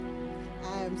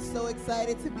am so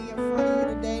excited to be in front of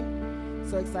you today.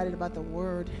 So excited about the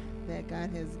word that God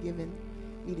has given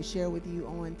me to share with you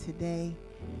on today.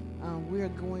 We're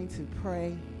going to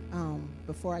pray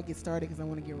before I get started because I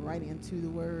want to get right into the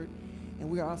word. And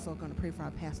we're also going to pray for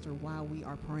our pastor while we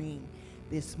are praying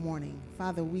this morning.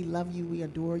 Father, we love you. We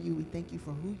adore you. We thank you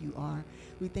for who you are.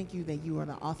 We thank you that you are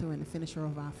the author and the finisher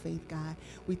of our faith, God.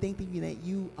 We thank you that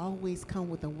you always come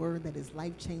with a word that is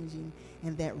life-changing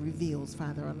and that reveals,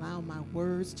 Father. Allow my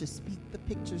words to speak the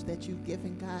pictures that you've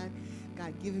given, God.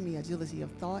 God, giving me agility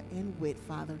of thought and wit,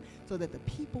 Father, so that the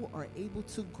people are able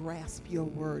to grasp your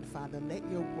word, Father. Let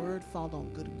your word fall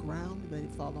on good ground. Let it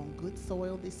fall on good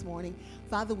soil this morning.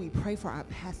 Father, we pray for our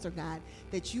pastor, God,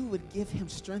 that you would give him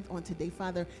strength on today,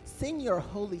 Father. Send your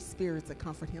Holy Spirit to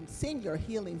comfort him. Send your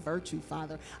healing virtue,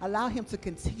 Father. Allow him to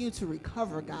continue to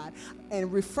recover, God,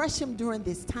 and refresh him during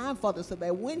this time, Father, so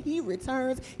that when he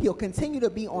returns, he'll continue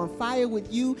to be on fire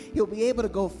with you. He'll be able to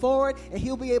go forward, and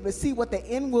he'll be able to see what the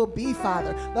end will be, Father.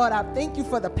 Lord, I thank you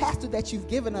for the pastor that you've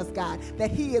given us, God,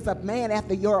 that he is a man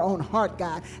after your own heart,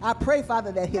 God. I pray,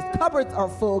 Father, that his cupboards are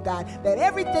full, God, that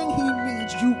everything he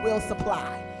needs you will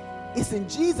supply. It's in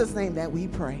Jesus' name that we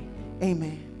pray.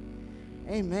 Amen.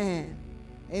 Amen.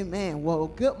 Amen. Well,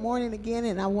 good morning again,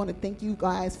 and I want to thank you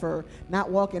guys for not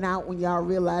walking out when y'all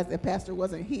realized that pastor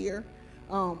wasn't here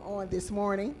on this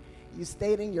morning. You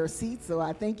stayed in your seat, so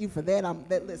I thank you for that.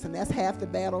 Listen, that's half the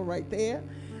battle right there.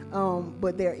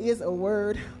 But there is a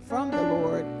word from the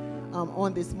Lord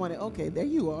on this morning. Okay, there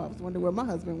you are. I was wondering where my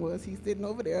husband was. He's sitting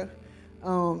over there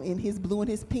in his blue and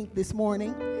his pink this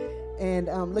morning and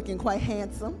looking quite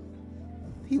handsome.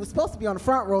 He was supposed to be on the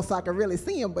front row so I could really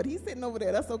see him, but he's sitting over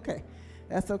there. That's okay.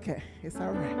 That's okay. It's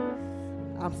all right.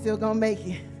 I'm still going to make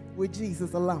it with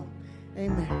Jesus alone.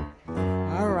 Amen.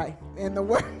 All right. And the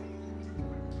word...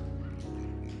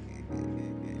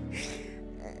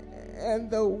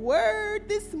 And the word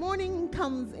this morning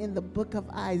comes in the book of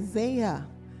Isaiah.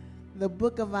 The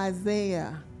book of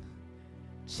Isaiah,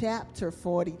 chapter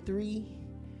 43,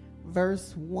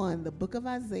 verse 1. The book of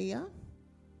Isaiah,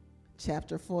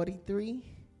 chapter 43,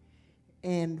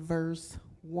 and verse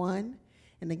 1.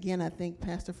 And again, I thank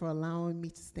Pastor for allowing me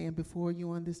to stand before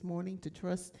you on this morning, to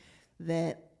trust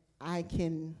that I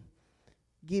can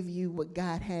give you what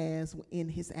God has in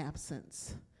his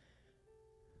absence.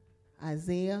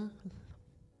 Isaiah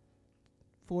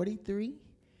 43,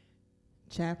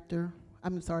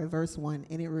 verse 1,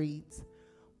 and it reads,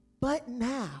 "But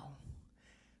now,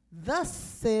 thus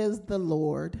says the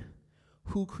Lord,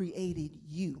 who created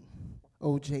you,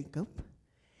 O Jacob,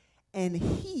 and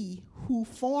he who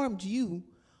formed you,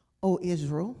 O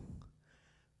Israel,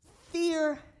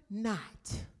 fear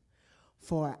not,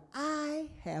 for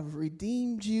I have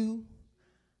redeemed you.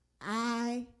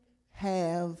 I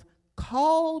have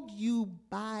called you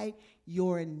by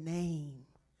your name.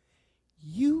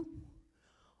 You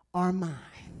are mine."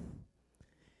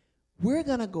 We're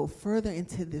going to go further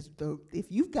into this.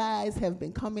 If you guys have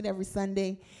been coming every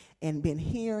Sunday and been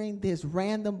hearing this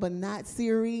Random But Not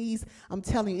series, I'm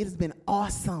telling you, it has been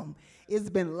awesome. It's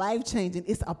been life-changing.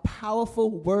 It's a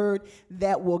powerful word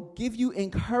that will give you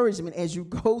encouragement as you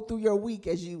go through your week,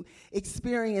 as you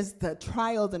experience the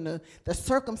trials and the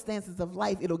circumstances of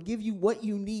life. It'll give you what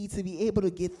you need to be able to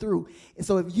get through. And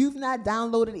so if you've not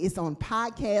downloaded it, it's on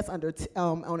podcast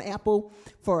on Apple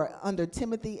under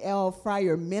Timothy L.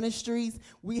 Fryer Ministries.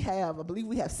 I believe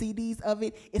we have CDs of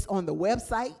it. It's on the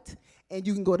website. And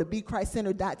you can go to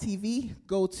BeChristCenter.tv,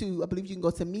 I believe you can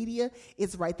go to media.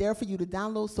 It's right there for you to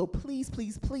download. So please,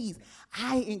 please, please,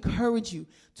 I encourage you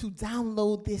to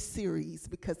download this series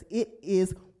because it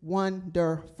is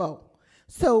wonderful.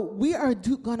 So we are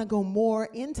going to go more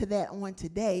into that on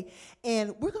today.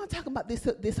 And we're going to talk about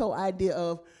this whole idea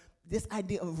of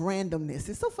randomness.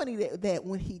 It's so funny that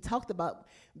when he talked about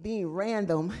being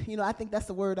random, I think that's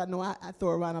the word I know I throw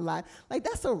around a lot. Like,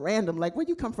 that's so random. Like, where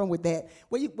you come from with that?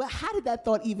 How did that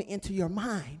thought even enter your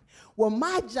mind? Well,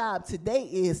 my job today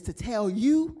is to tell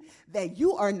you that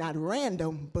you are not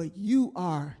random, but you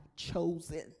are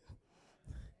chosen.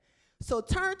 So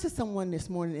turn to someone this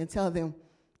morning and tell them,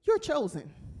 you're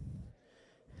chosen.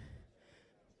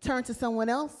 Turn to someone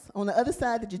else on the other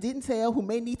side that you didn't tell who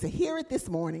may need to hear it this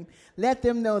morning. Let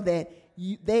them know that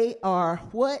they are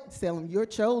what? Tell them, you're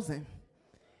chosen.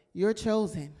 You're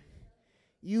chosen.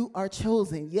 You are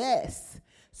chosen. Yes.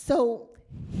 So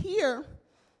here,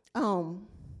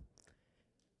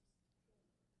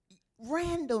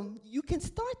 random, you can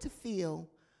start to feel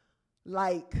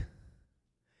like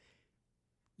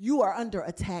you are under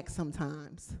attack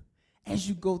sometimes as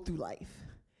you go through life.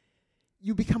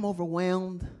 You become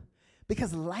overwhelmed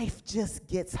because life just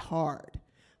gets hard.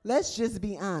 Let's just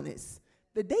be honest.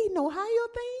 the Dayton, Ohio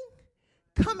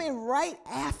thing coming right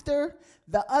after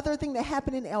the other thing that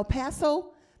happened in El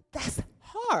Paso, that's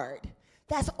hard.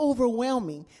 That's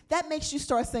overwhelming. That makes you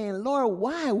start saying, Lord,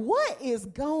 why? What is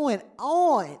going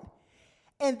on?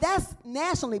 And that's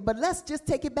nationally, but let's just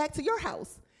take it back to your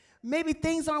house. Maybe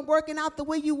things aren't working out the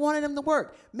way you wanted them to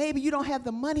work. Maybe you don't have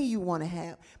the money you want to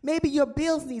have. Maybe your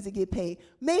bills need to get paid.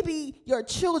 Maybe your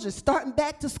children starting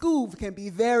back to school can be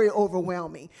very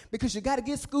overwhelming because you got to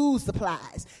get school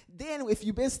supplies. Then if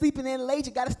you've been sleeping in late,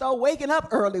 you got to start waking up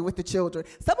early with the children.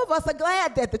 Some of us are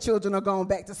glad that the children are going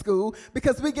back to school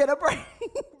because we get a break,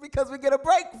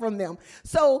 from them.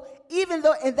 So even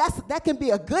though, and that can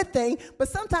be a good thing, but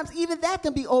sometimes even that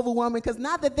can be overwhelming because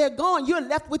now that they're gone, you're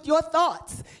left with your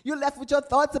thoughts. You're left with your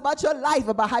thoughts about your life,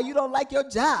 about how you don't like your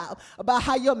job, about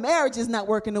how your marriage is not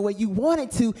working the way you want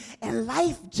it to, and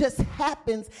life just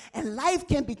happens, and life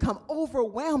can become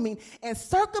overwhelming, and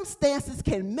circumstances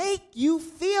can make you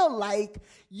feel like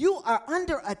you are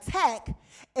under attack,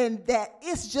 and that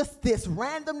it's just this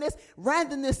randomness.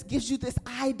 Randomness gives you this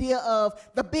idea of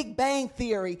the Big Bang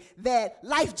Theory, that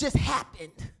life just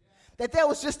happened, that there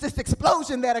was just this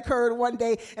explosion that occurred one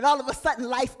day, and all of a sudden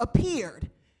life appeared.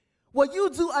 Well, you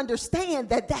do understand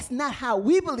that that's not how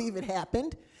we believe it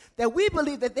happened, that we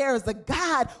believe that there is a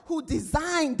God who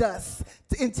designed us,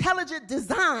 intelligent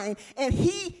design, and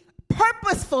he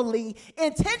purposefully,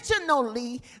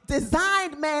 intentionally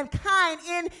designed mankind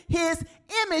in his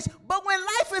image. But when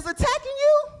life is attacking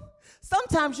you,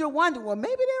 sometimes you're wondering, well,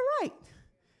 maybe they're right.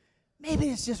 Maybe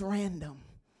it's just random.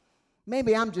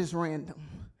 Maybe I'm just random.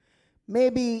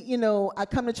 Maybe, I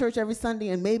come to church every Sunday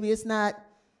and maybe it's not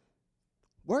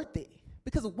worth it.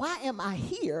 Because why am I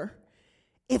here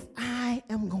if I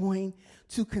am going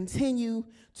to continue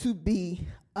to be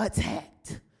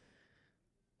attacked?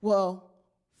 Well,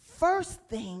 first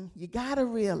thing you got to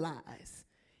realize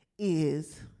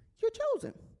is you're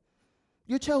chosen.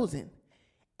 You're chosen.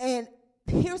 And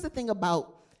here's the thing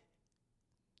about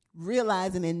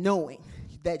realizing and knowing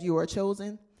that you are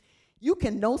chosen. You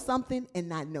can know something and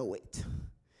not know it.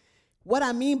 What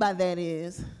I mean by that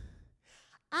is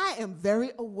I am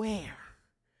very aware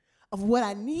of what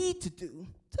I need to do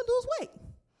to lose weight.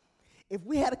 If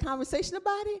we had a conversation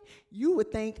about it, you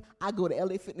would think I go to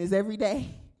LA Fitness every day.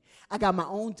 I got my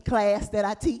own class that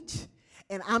I teach,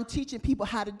 and I'm teaching people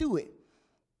how to do it.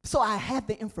 So I have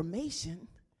the information,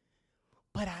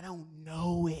 but I don't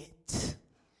know it.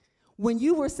 When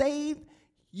you were saved,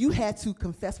 you had to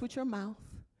confess with your mouth,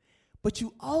 but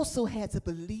you also had to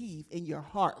believe in your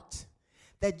heart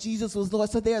that Jesus was Lord.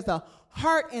 So there's a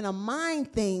heart and a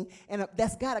mind thing, and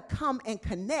that's got to come and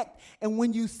connect. And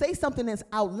when you say something that's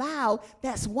out loud,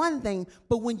 that's one thing.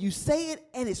 But when you say it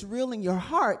and it's real in your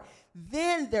heart,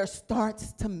 then there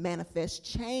starts to manifest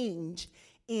change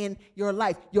in your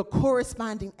life. Your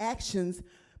corresponding actions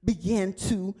begin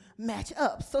to match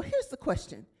up. So here's the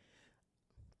question.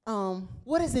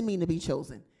 What does it mean to be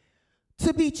chosen?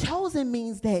 To be chosen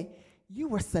means that you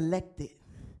were selected.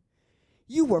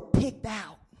 You were picked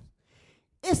out.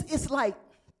 It's like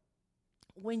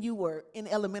when you were in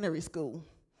elementary school,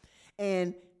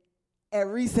 and at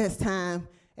recess time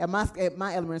at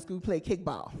my elementary school, we played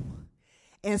kickball.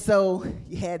 And so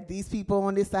you had these people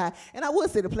on this side, and I would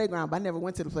say the playground, but I never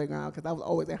went to the playground because I was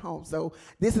always at home. So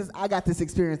I got this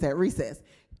experience at recess.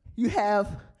 You have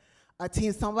a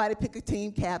team, somebody pick a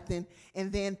team captain,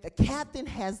 and then the captain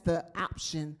has the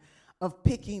option of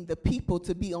picking the people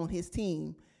to be on his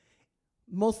team.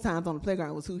 Most times on the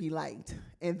playground was who he liked.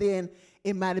 And then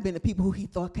it might have been the people who he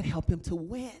thought could help him to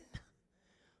win.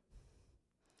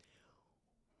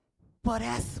 But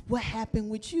that's what happened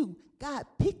with you. God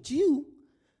picked you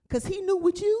because he knew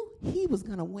with you, he was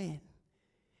going to win.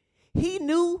 He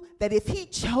knew that if he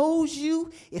chose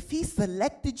you, if he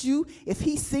selected you, if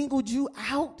he singled you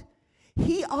out,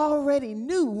 he already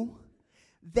knew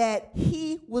that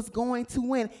he was going to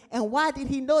win. And why did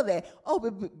he know that? Oh,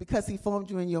 because he formed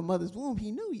you in your mother's womb.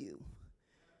 He knew you.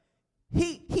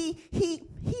 He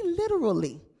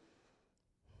literally.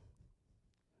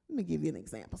 Let me give you an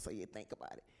example so you think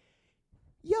about it.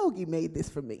 Yogi made this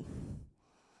for me.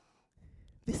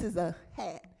 This is a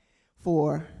hat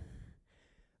for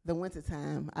the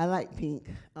wintertime. I like pink,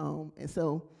 and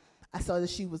so I saw that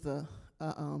she was a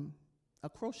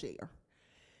crocheter.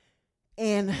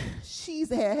 And she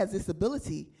has this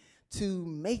ability to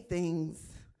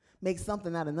make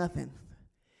something out of nothing.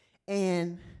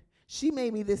 And she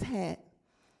made me this hat.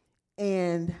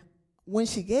 And when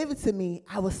she gave it to me,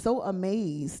 I was so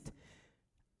amazed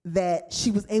that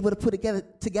she was able to put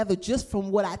it together just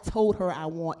from what I told her I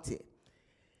wanted.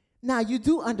 Now, you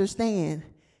do understand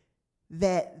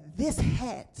that this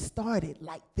hat started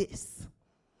like this.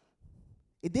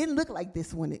 It didn't look like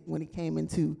this when it came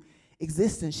into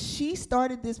existence. She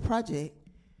started this project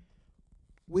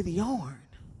with yarn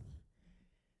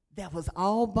that was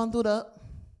all bundled up,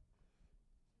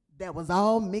 that was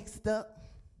all mixed up,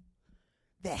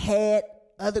 that had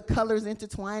other colors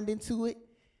intertwined into it.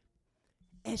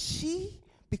 And she,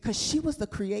 because she was the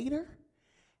creator,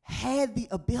 had the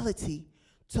ability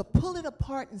to pull it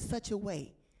apart in such a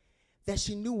way that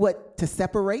she knew what to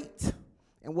separate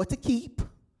and what to keep.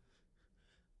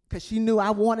 Because she knew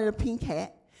I wanted a pink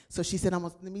hat. So she said,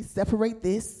 let me separate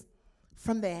this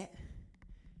from that.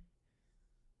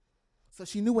 So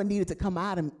she knew what needed to come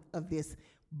out of this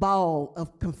ball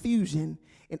of confusion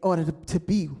in order to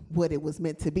be what it was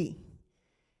meant to be.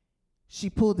 She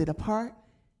pulled it apart,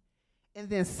 and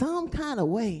then some kind of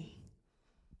way,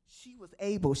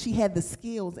 she had the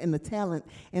skills and the talent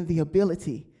and the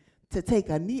ability to take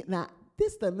a needle. Now,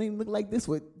 this doesn't even look like this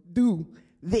would do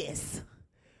this.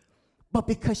 But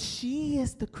because she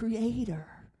is the creator,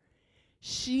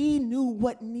 she knew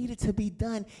what needed to be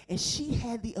done, and she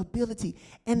had the ability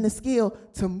and the skill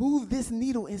to move this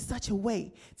needle in such a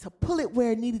way, to pull it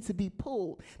where it needed to be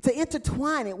pulled, to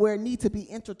intertwine it where it needed to be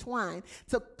intertwined,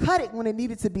 to cut it when it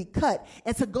needed to be cut,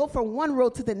 and to go from one row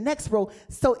to the next row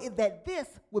so that this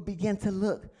would begin to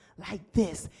look like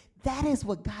this. That is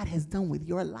what God has done with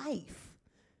your life.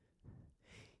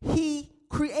 He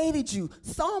created you.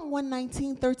 Psalm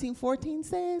 119:13-14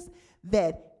 says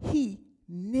that he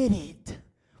knitted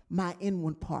my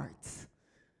inward parts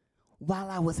while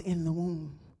I was in the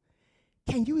womb.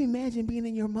 Can you imagine being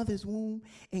in your mother's womb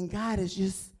and God is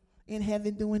just in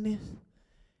heaven doing this?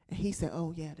 And he said,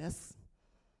 oh yeah, that's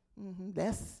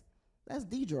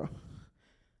Deidre.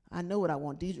 I know what I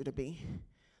want Deidre to be.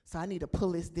 So I need to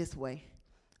pull this way.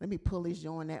 Let me pull this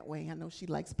yarn that way. I know she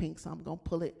likes pink, so I'm going to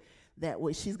pull it that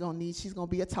way. She's going to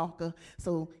be a talker.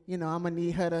 So, I'm going to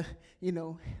need her to,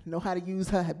 know how to use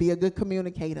her, be a good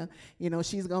communicator.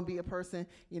 She's going to be a person,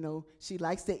 she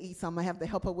likes to eat, so I'm going to have to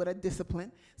help her with her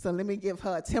discipline. So let me give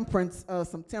her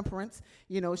some temperance.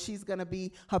 She's going to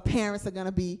be, her parents are going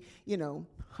to be,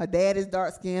 her dad is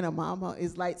dark skinned, her mama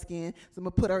is light skinned. So I'm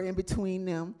going to put her in between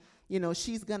them.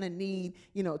 She's going to need,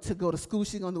 to go to school.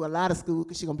 She's going to do a lot of school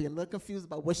because she's going to be a little confused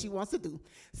about what she wants to do.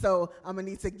 So I'm going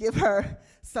to need to give her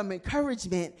some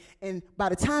encouragement. And by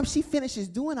the time she finishes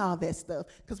doing all that stuff,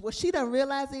 because what she doesn't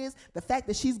realize is the fact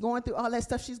that she's going through all that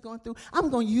stuff she's going through, I'm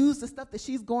going to use the stuff that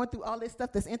she's going through, all this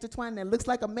stuff that's intertwined that looks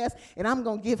like a mess, and I'm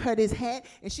going to give her this hat,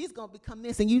 and she's going to become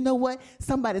this. And you know what?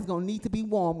 Somebody's going to need to be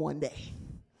warm one day.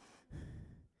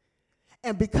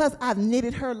 And because I've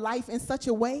knitted her life in such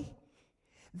a way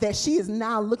that she is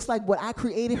now looks like what I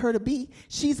created her to be,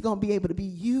 she's going to be able to be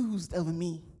used of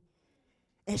me.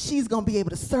 And she's going to be able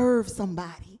to serve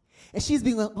somebody. And she's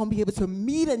going to be able to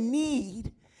meet a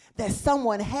need that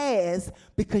someone has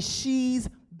because she's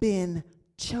been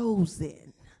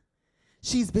chosen.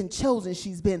 She's been chosen.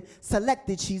 She's been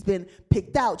selected. She's been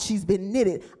picked out. She's been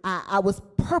knitted. I was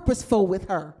purposeful with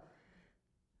her.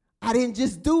 I didn't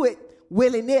just do it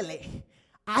willy-nilly.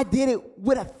 I did it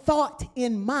with a thought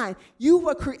in mind. You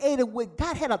were created with,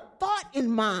 God had a thought in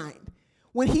mind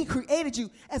when he created you.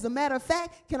 As a matter of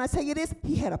fact, can I tell you this?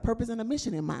 He had a purpose and a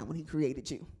mission in mind when he created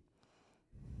you.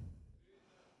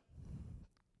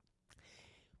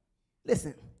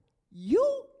 Listen,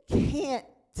 you can't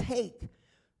take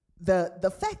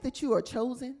the fact that you are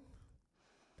chosen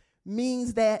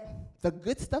means that the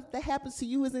good stuff that happens to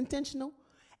you is intentional,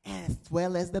 as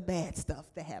well as the bad stuff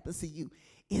that happens to you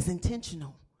is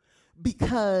intentional,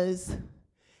 because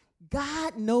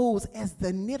God knows, as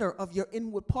the knitter of your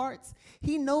inward parts,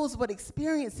 he knows what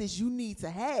experiences you need to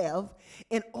have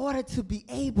in order to be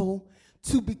able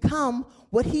to become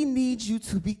what he needs you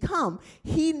to become.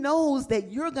 He knows that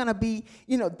you're going to be,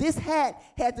 this hat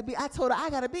had to be, I told her I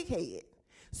got a big head,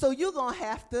 so you're going to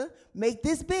have to make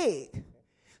this big.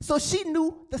 So she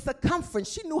knew the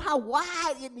circumference. She knew how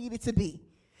wide it needed to be.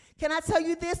 Can I tell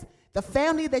you this? The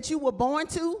family that you were born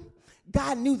to,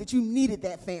 God knew that you needed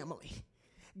that family.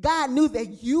 God knew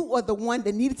that you were the one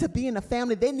that needed to be in a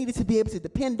family. They needed to be able to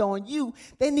depend on you.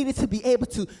 They needed to be able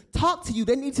to talk to you.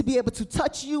 They needed to be able to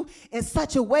touch you in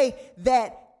such a way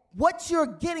that what you're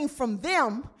getting from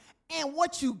them and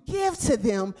what you give to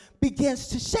them begins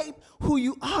to shape who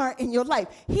you are in your life.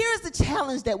 Here's the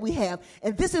challenge that we have,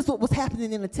 and this is what was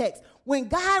happening in the text. When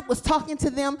God was talking to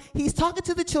them, he's talking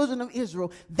to the children of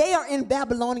Israel. They are in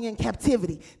Babylonian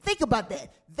captivity. Think about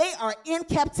that. They are in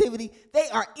captivity. They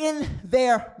are in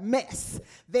their mess.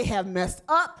 They have messed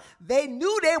up. They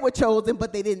knew they were chosen,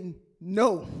 but they didn't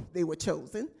know they were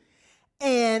chosen.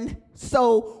 And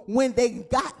so when they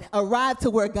arrived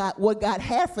to what God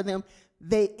had for them,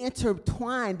 they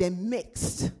intertwined and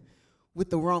mixed with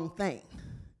the wrong thing.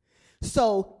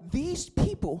 So these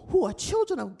people who are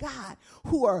children of God,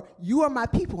 you are my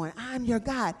people and I'm your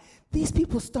God, these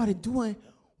people started doing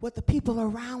what the people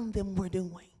around them were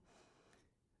doing.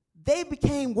 They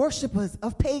became worshipers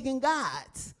of pagan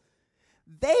gods.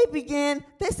 They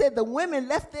said the women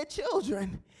left their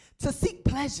children to seek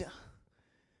pleasure.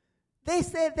 They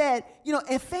said that,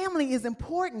 and family is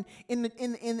important in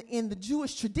the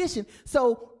Jewish tradition.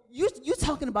 So you're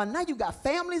talking about now you got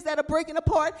families that are breaking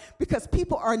apart because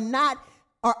people are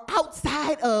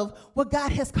outside of what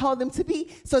God has called them to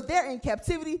be. So they're in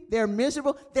captivity. They're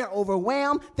miserable. They're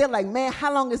overwhelmed. They're like, man,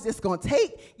 how long is this going to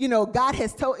take? God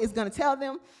is going to tell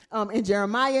them in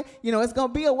Jeremiah, it's going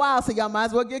to be a while, so y'all might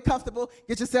as well get comfortable,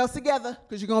 get yourselves together,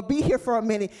 because you're going to be here for a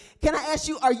minute. Can I ask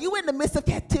you, are you in the midst of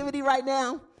captivity right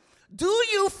now? Do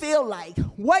you feel like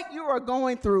what you are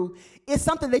going through is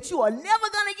something that you are never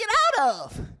going to get out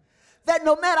of? That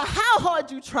no matter how hard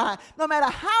you try, no matter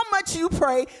how much you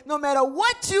pray, no matter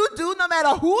what you do, no matter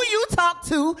who you talk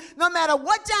to, no matter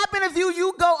what job interview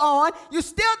you go on, you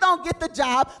still don't get the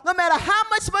job. No matter how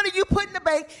much money you put in the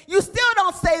bank, you still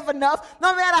don't save enough.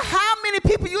 No matter how many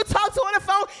people you talk to on the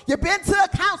phone, you've been to a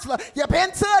counselor, you've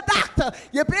been to a doctor,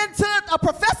 you've been to a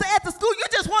professor at the school, you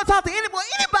just want to talk to anybody.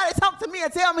 Anybody talk to me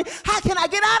and tell me, how can I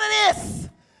get out of this?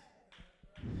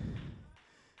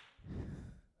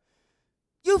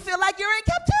 You feel like you're in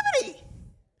captivity.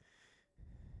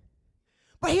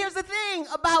 But here's the thing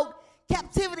about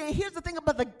captivity, and here's the thing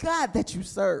about the God that you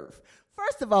serve.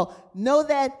 First of all, know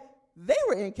that they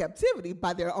were in captivity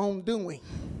by their own doing.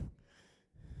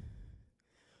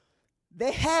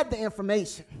 They had the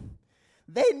information.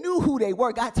 They knew who they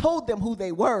were. God told them who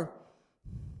they were.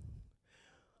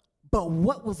 But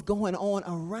what was going on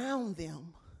around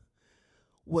them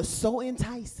was so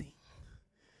enticing,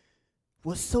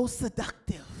 was so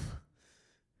seductive,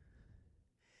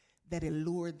 that it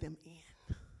lured them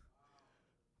in.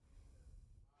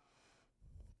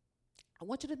 I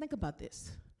want you to think about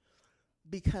this,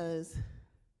 because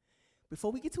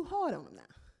before we get too hard on them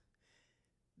now,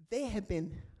 they have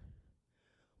been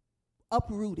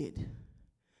uprooted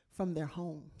from their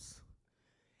homes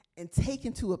and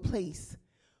taken to a place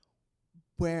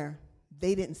where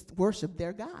they didn't worship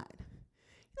their God.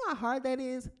 You know how hard that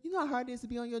is? You know how hard it is to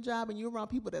be on your job and you're around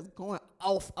people that's going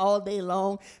off all day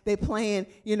long. They playing,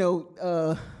 I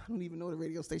don't even know the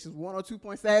radio stations,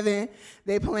 102.7.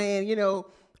 They playing,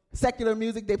 secular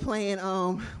music. They playing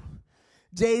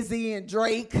Jay-Z and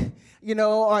Drake,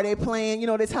 or they playing,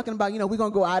 they're talking about, we're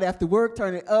going to go out after work,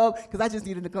 turn it up, because I just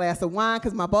needed a glass of wine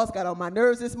because my boss got on my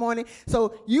nerves this morning. So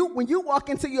when you walk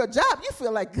into your job, you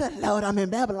feel like, good Lord, I'm in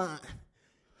Babylon.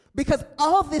 Because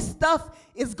all this stuff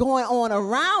is going on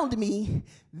around me.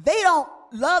 They don't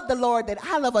love the Lord that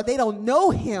I love, or they don't know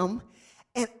him.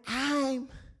 And I'm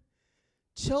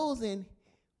chosen,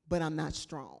 but I'm not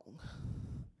strong.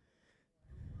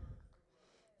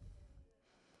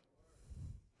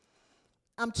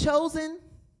 I'm chosen,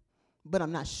 but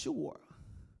I'm not sure.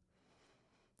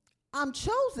 I'm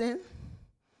chosen,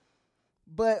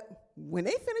 but when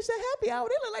they finish their happy hour,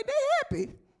 they look like they're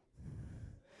happy.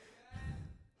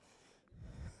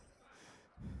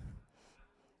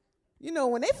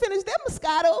 When they finish their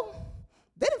Moscato,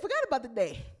 they didn't forget about the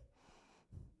day.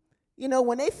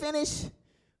 When they finish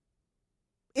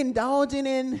indulging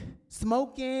in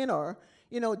smoking or,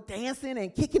 dancing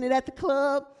and kicking it at the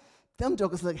club, them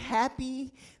jokers look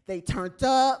happy. They turned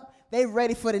up. They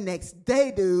ready for the next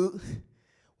day, dude.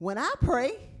 When I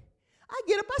pray, I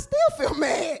get up, I still feel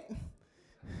mad.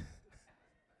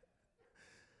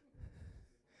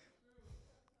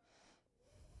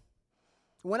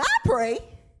 When I pray,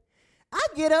 I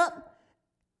get up,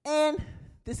 and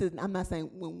I'm not saying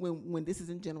when this is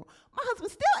in general, my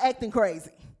husband's still acting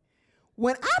crazy.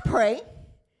 When I pray,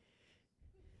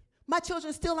 my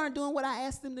children still aren't doing what I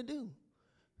asked them to do.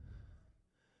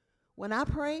 When I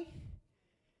pray,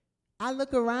 I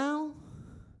look around,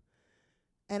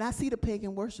 and I see the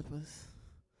pagan worshipers.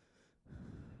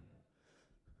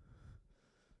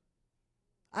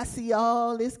 I see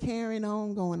all this carrying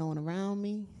on going on around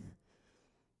me.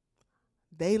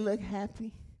 They look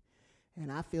happy,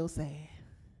 and I feel sad.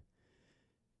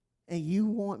 And you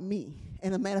want me.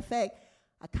 And as a matter of fact,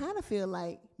 I kind of feel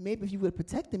like maybe if you would have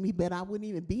protected me better, I wouldn't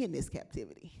even be in this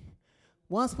captivity.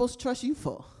 What am I supposed to trust you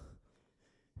for?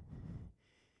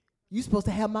 You're supposed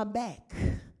to have my back.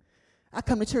 I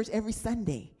come to church every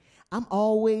Sunday. I'm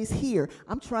always here.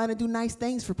 I'm trying to do nice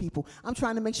things for people. I'm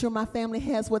trying to make sure my family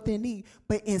has what they need.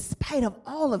 But in spite of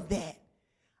all of that,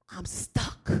 I'm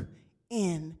stuck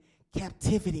in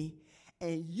captivity.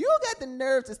 And you got the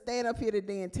nerve to stand up here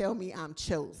today and tell me I'm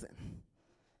chosen.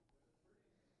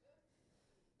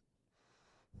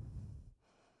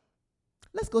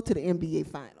 Let's go to the NBA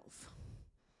Finals.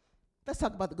 Let's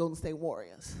talk about the Golden State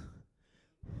Warriors.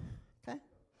 Okay?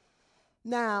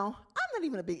 Now, I'm not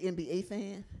even a big NBA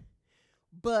fan,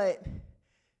 but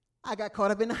I got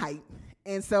caught up in the hype.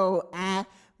 And so I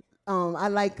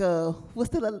like,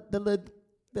 what's the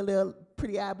little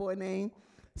pretty eye boy name?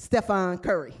 Stephen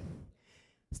Curry.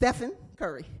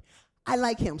 I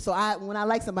like him. So when I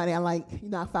like somebody,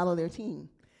 I follow their team.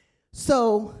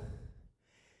 So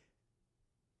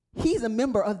he's a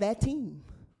member of that team.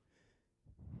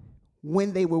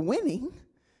 When they were winning,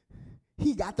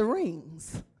 he got the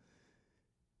rings.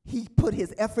 He put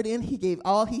his effort in. He gave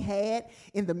all he had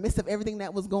in the midst of everything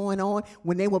that was going on.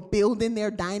 When they were building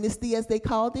their dynasty, as they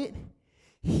called it,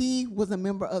 he was a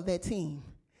member of that team.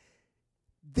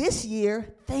 This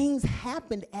year, things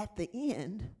happened at the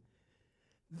end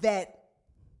that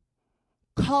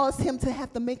caused him to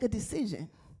have to make a decision.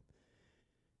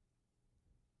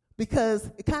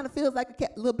 Because it kind of feels like a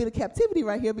little bit of captivity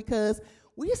right here, because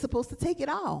we're supposed to take it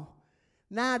all.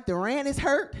 Now Durant is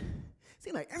hurt.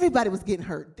 Seemed like everybody was getting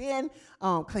hurt. Then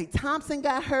Klay Thompson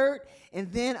got hurt,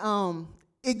 and then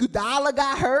Iguodala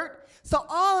got hurt. So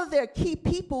all of their key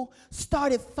people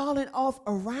started falling off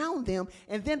around them.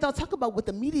 And then they'll talk about what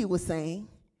the media was saying.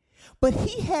 But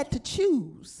he had to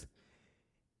choose.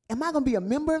 Am I going to be a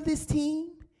member of this team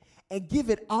and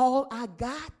give it all I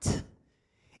got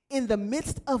in the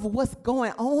midst of what's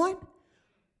going on?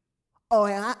 Or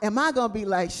am I going to be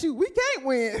like, shoot, we can't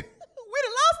win. We done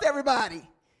lost everybody.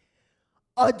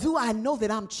 Or do I know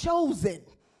that I'm chosen?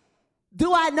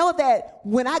 Do I know that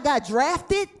when I got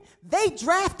drafted, they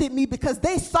drafted me because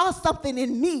they saw something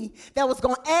in me that was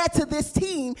going to add to this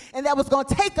team and that was going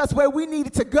to take us where we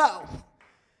needed to go?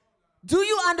 Do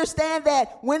you understand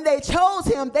that when they chose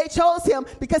him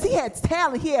because he had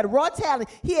talent, he had raw talent,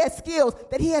 he had skills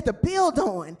that he had to build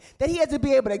on, that he had to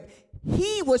be able to.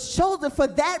 He was chosen for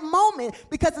that moment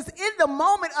because it's in the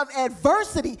moment of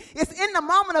adversity. It's in the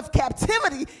moment of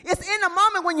captivity. It's in the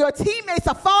moment when your teammates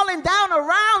are falling down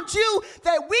around you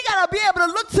that we got to be able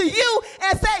to look to you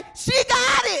and say, she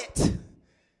got it.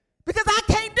 Because I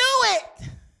can't do it.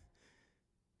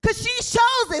 Because she's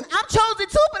chosen. I'm chosen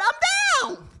too, but I'm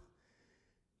down.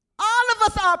 All of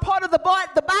us are a part of the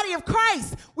body of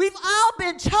Christ. We've all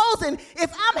been chosen.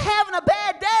 If I'm having a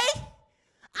bad day,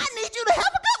 I need you to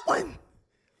have a good one.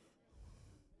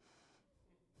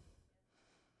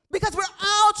 Because we're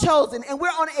all chosen and we're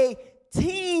on a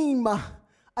team.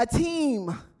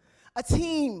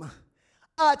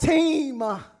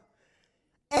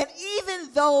 And even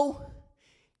though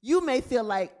you may feel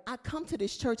like, I come to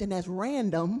this church and that's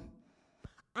random,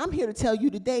 I'm here to tell you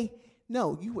today,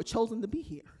 no, you were chosen to be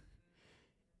here.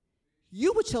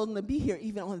 You were chosen to be here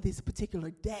even on this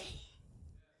particular day.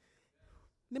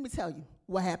 Let me tell you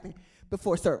what happened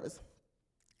before service.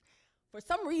 For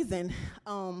some reason,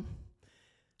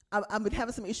 I've been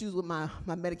having some issues with my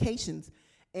medications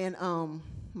and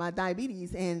my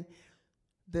diabetes, and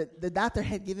the doctor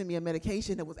had given me a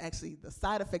medication that was actually the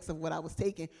side effects of what I was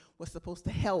taking was supposed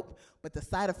to help, but the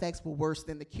side effects were worse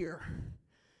than the cure.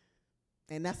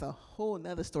 And that's a whole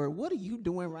nother story. What are you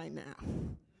doing right now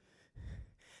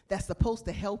that's supposed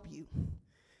to help you,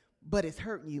 but it's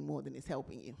hurting you more than it's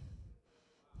helping you?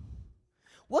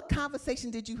 What conversation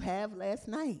did you have last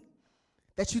night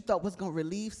that you thought was going to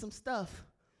relieve some stuff?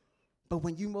 But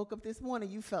when you woke up this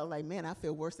morning, you felt like, man, I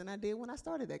feel worse than I did when I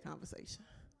started that conversation.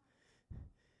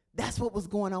 That's what was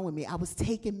going on with me. I was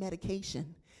taking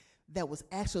medication that was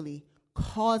actually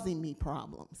causing me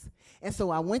problems. And so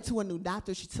I went to a new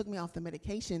doctor. She took me off the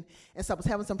medication. And so I was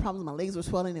having some problems. My legs were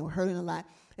swelling. They were hurting a lot.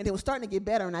 And they were starting to get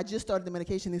better. And I just started the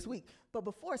medication this week. But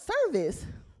before service,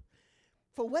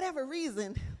 for whatever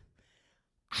reason,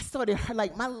 I started,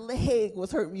 like, my leg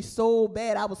was hurting me so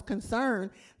bad. I was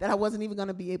concerned that I wasn't even going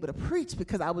to be able to preach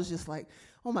because I was just like,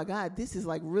 oh, my God, this is,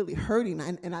 like, really hurting.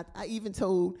 And I even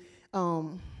told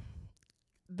the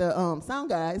sound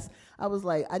guys, I was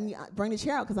like, bring the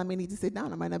chair out because I may need to sit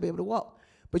down. I might not be able to walk.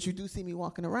 But you do see me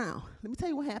walking around. Let me tell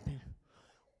you what happened.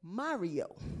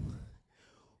 Mario,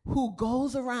 who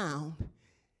goes around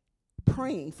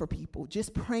praying for people,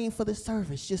 just praying for the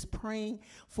service, just praying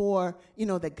for,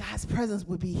 that God's presence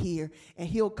would be here, and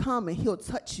he'll come and he'll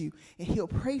touch you and he'll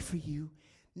pray for you,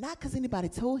 not because anybody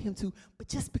told him to, but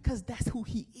just because that's who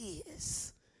he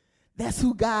is. That's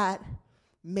who God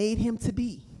made him to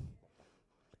be.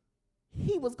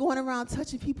 He was going around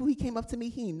touching people. He came up to me.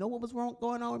 He didn't know what was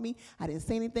going on with me. I didn't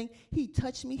say anything. He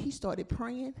touched me. He started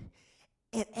praying.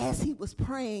 And as he was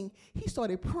praying, he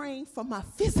started praying for my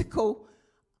physical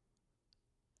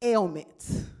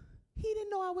ailments. He didn't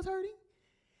know I was hurting.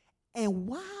 And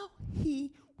while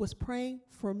he was praying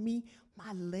for me,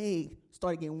 my leg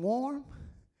started getting warm.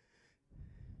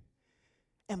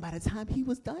 And by the time he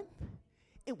was done,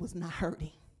 it was not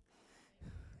hurting.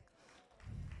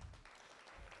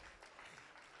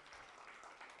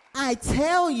 I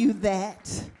tell you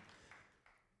that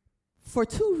for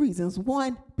two reasons.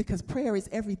 One, because prayer is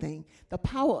everything. The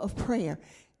power of prayer.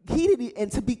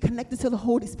 And to be connected to the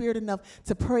Holy Spirit enough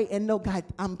to pray and know, God,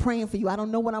 I'm praying for you. I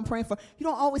don't know what I'm praying for. You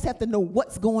don't always have to know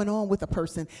what's going on with a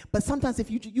person. But sometimes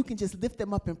if you can just lift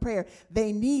them up in prayer,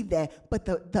 they need that. But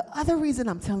the other reason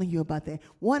I'm telling you about that,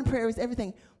 one, prayer is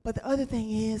everything. But the other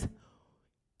thing is,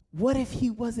 what if he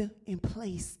wasn't in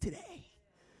place today?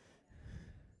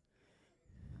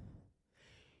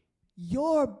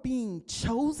 Your being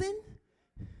chosen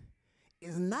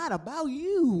is not about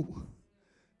you.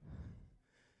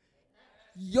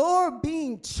 Your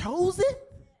being chosen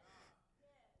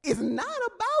is not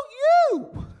about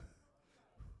you.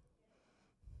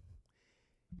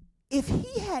 If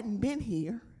he hadn't been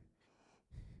here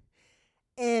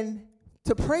and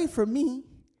to pray for me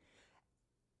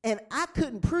and I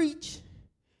couldn't preach,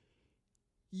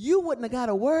 you wouldn't have got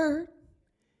a word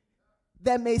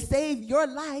that may save your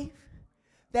life,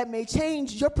 that may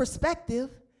change your perspective,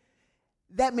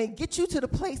 that may get you to the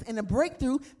place and the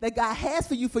breakthrough that God has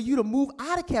for you to move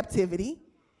out of captivity,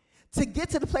 to get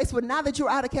to the place where now that you're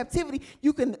out of captivity,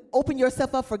 you can open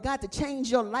yourself up for God to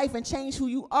change your life and change who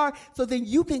you are, so then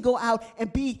you can go out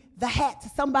and be the hat to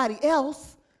somebody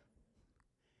else.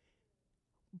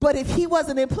 But if he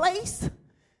wasn't in place,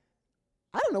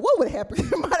 I don't know what would happen.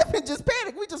 It might have been just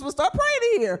panic. We just would start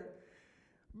praying here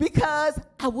because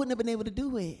I wouldn't have been able to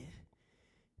do it.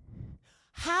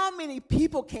 How many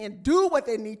people can do what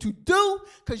they need to do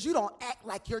because you don't act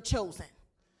like you're chosen?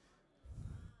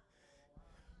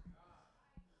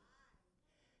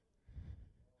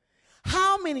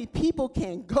 How many people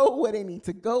can go where they need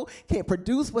to go, can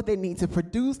produce what they need to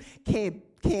produce, can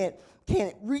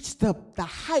reach the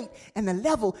height and the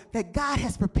level that God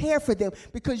has prepared for them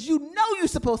because you know you're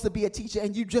supposed to be a teacher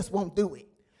and you just won't do it?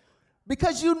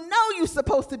 Because you know you're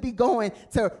supposed to be going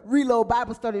to Reload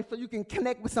Bible Study so you can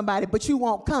connect with somebody, but you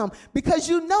won't come. Because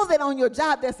you know that on your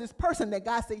job there's this person that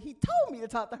God said he told me to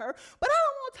talk to her, but I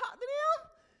don't want to talk to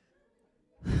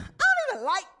them. I don't even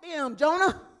like them,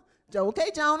 Jonah.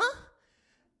 Okay, Jonah?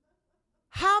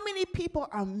 How many people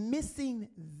are missing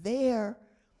they're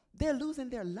losing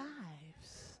their lives?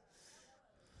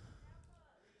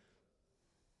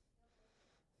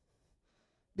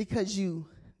 Because you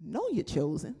know you're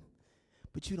chosen,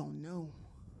 but you don't know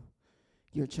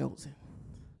you're chosen.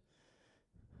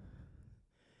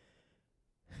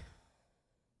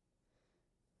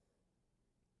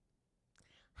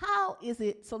 How is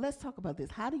it? So let's talk about this.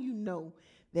 How do you know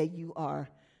that you are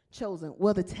chosen?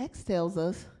 Well, the text tells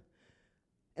us,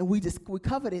 and we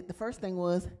covered it. The first thing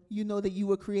was, you know that you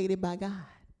were created by God.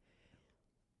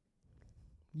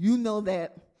 You know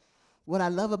that. What I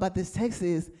love about this text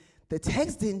is the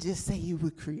text didn't just say you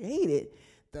were created.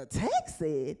 The text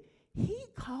said he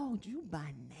called you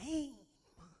by name.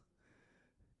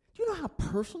 Do you know how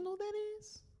personal that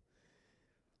is?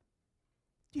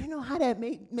 Do you know how that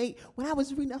made when I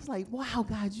was reading, I was like, wow,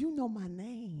 God, you know my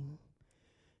name.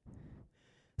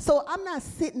 So I'm not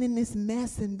sitting in this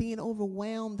mess and being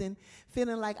overwhelmed and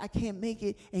feeling like I can't make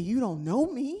it, and you don't know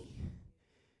me.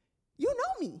 You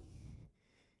know me.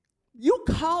 You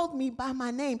called me by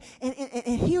my name. And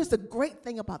here's the great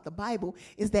thing about the Bible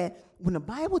is that when the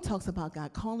Bible talks about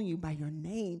God calling you by your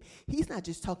name, he's not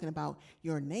just talking about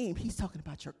your name, he's talking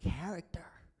about your character.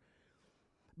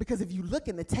 Because if you look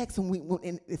in the text,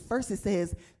 when at first it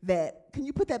says that, can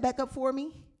you put that back up for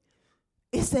me?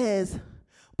 It says,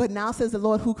 but now says the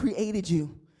Lord who created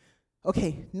you.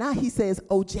 Okay, now he says,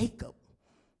 oh, Jacob.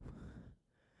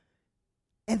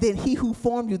 And then he who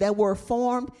formed you, that word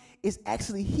formed is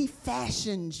actually he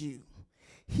fashioned you.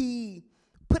 He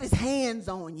put his hands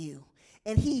on you.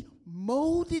 And he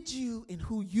molded you in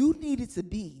who you needed to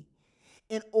be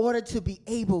in order to be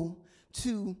able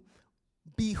to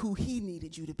be who he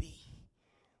needed you to be.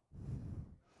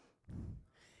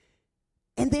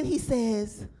 And then he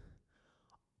says,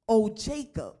 oh,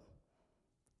 Jacob.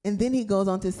 And then he goes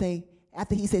on to say,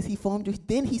 after he says he formed you,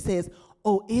 then he says,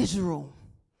 oh, Israel.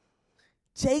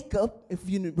 Jacob, if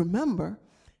you remember,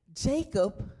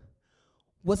 Jacob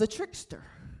was a trickster.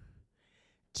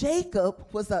 Jacob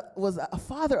was a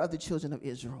father of the children of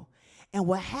Israel. And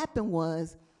what happened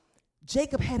was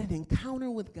Jacob had an encounter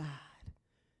with God.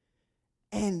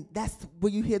 And that's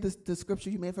where you hear the scripture,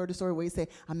 you may have heard the story where he said,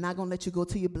 I'm not going to let you go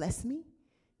till you bless me.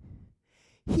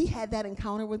 He had that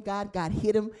encounter with God. God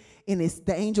hit him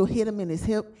the angel hit him in his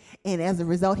hip. And as a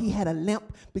result, he had a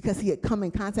limp because he had come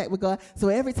in contact with God. So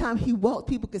every time he walked,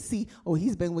 people could see, oh,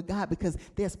 he's been with God, because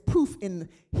there's proof in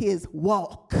his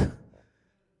walk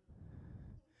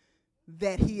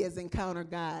that he has encountered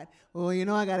God. Well,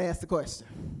 I got to ask the question.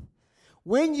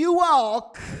 When you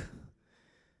walk,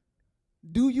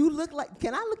 do you look like,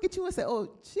 can I look at you and say,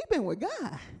 oh, she been with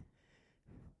God?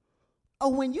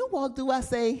 Or when you walk, do I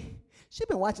say, she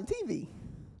been watching TV?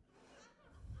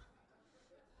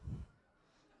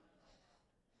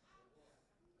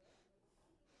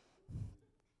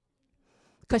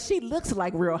 Because she looks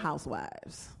like Real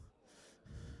Housewives.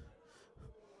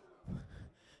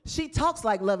 She talks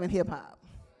like Love and Hip Hop.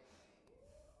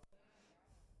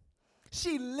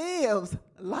 She lives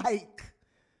like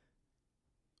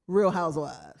Real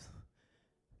Housewives.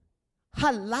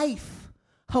 Her life,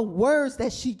 her words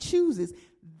that she chooses,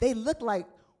 they look like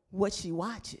what she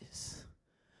watches.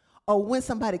 Or when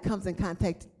somebody comes in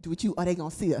contact with you, are they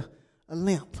going to see a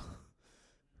limp?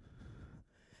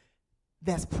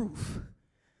 That's proof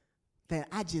that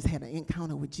I just had an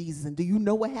encounter with Jesus. And do you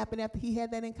know what happened after he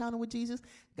had that encounter with Jesus?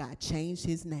 God changed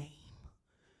his name.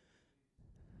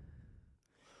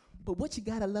 But what you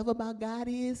got to love about God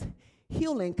is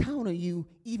he'll encounter you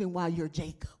even while you're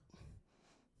Jacob.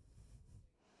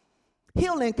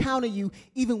 He'll encounter you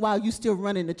even while you're still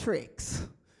running the tricks.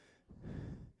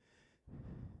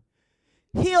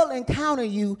 He'll encounter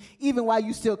you even while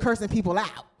you're still cursing people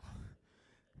out.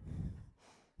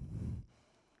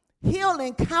 He'll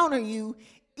encounter you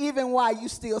even while you're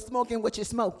still smoking what you're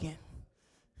smoking.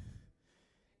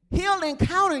 He'll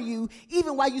encounter you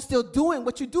even while you're still doing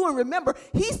what you're doing. Remember,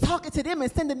 he's talking to them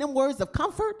and sending them words of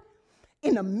comfort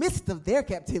in the midst of their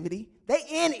captivity. They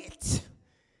in it.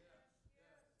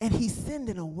 And he's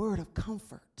sending a word of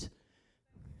comfort.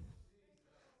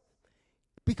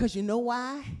 Because you know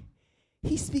why?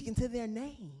 He's speaking to their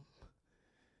name.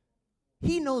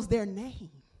 He knows their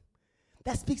name.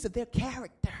 That speaks of their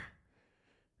character.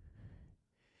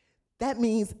 That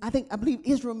means, I believe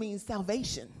Israel means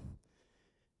salvation.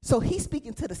 So he's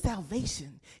speaking to the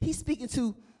salvation. He's speaking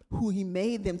to who he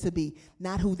made them to be,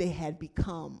 not who they had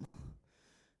become.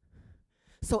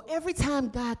 So every time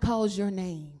God calls your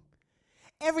name,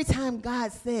 every time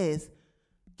God says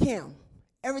Kim,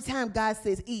 every time God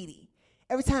says Edie,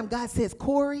 every time God says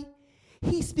Corey,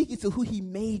 he's speaking to who he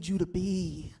made you to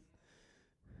be.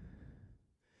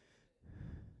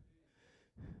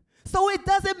 So it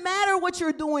doesn't matter what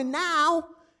you're doing now,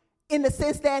 in the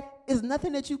sense that there's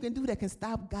nothing that you can do that can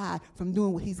stop God from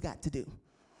doing what he's got to do.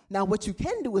 Now, what you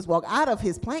can do is walk out of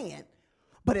his plan.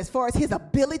 But as far as his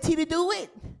ability to do it,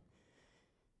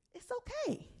 it's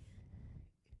okay.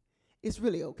 It's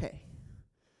really okay.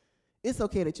 It's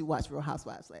okay that you watched Real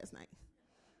Housewives last night.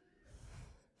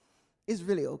 It's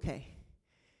really okay.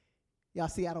 Y'all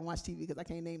see I don't watch TV because I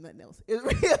can't name nothing else. It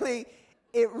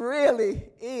really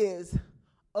is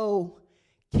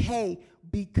okay,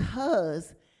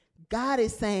 because God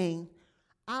is saying,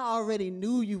 I already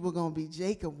knew you were going to be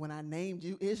Jacob when I named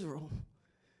you Israel.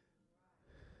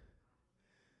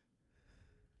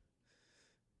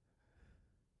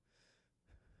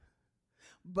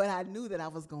 But I knew that I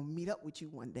was going to meet up with you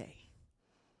one day.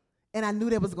 And I knew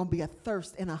there was going to be a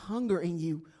thirst and a hunger in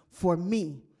you for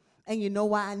me. And you know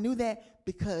why I knew that?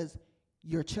 Because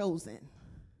you're chosen.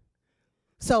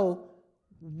 So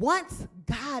once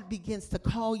God begins to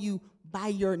call you by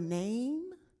your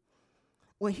name,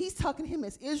 when he's talking to him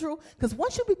as Israel, because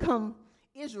once you become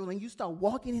Israel and you start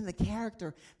walking in the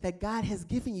character that God has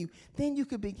given you, then you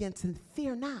can begin to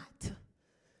fear not.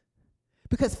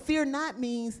 Because fear not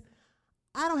means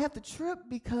I don't have to trip,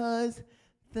 because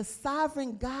the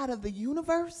sovereign God of the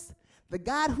universe, the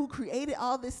God who created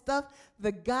all this stuff,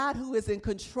 the God who is in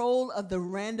control of the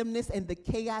randomness and the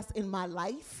chaos in my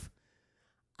life,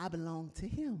 I belong to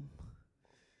him.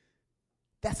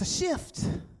 That's a shift.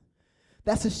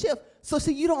 That's a shift. So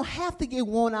see, you don't have to get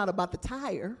worn out about the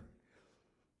tire,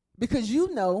 because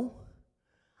you know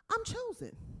I'm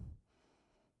chosen.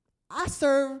 I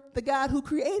serve the God who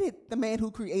created the man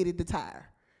who created the tire.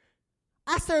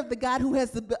 I serve the God who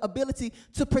has the ability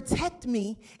to protect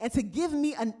me and to give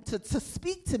me, to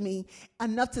speak to me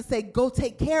enough to say, go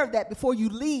take care of that before you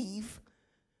leave.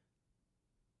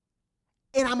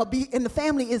 And and the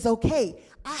family is okay.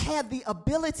 I have the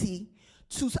ability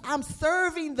I'm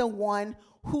serving the one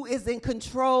who is in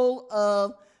control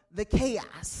of the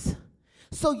chaos.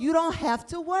 So you don't have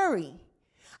to worry.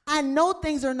 I know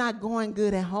things are not going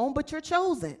good at home, but you're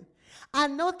chosen. I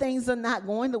know things are not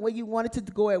going the way you wanted to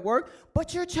go at work,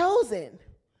 but you're chosen.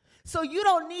 So you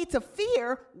don't need to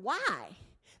fear. Why?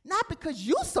 Not because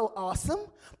you're so awesome,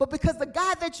 but because the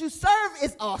God that you serve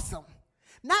is awesome.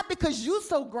 Not because you're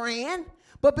so grand,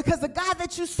 but because the God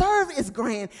that you serve is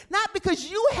grand. Not because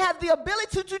you have the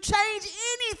ability to change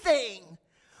anything,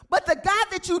 but the God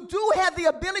that you do have the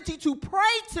ability to pray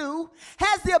to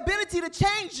has the ability to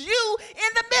change you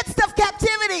in the midst of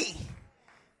captivity.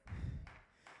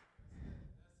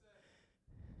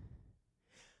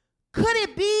 Could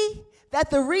it be that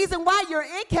the reason why you're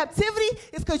in captivity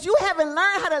is because you haven't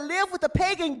learned how to live with the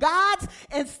pagan gods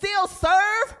and still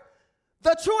serve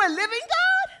the true and living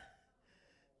God?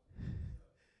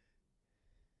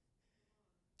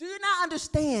 Do you not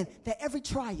understand that every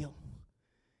trial,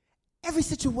 every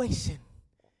situation,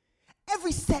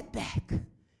 every setback,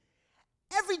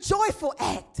 every joyful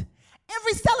act,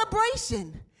 every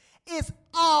celebration is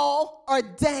all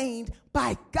ordained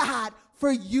by God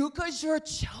for you because you're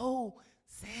chosen?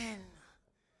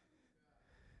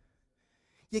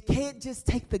 You can't just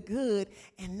take the good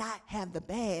and not have the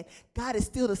bad. God is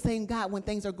still the same God when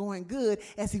things are going good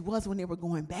as he was when they were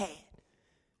going bad.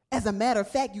 As a matter of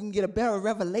fact, you can get a better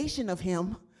revelation of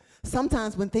him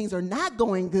sometimes when things are not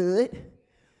going good,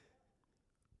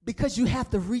 because you have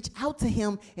to reach out to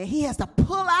him and he has to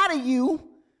pull out of you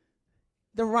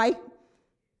the right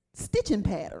stitching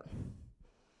pattern.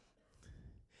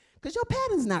 Because your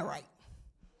pattern's not right.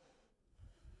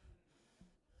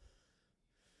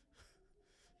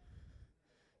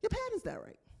 Your pattern's not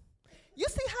right. You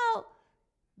see how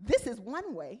this is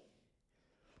one way,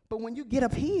 but when you get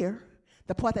up here,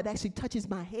 the part that actually touches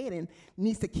my head and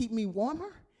needs to keep me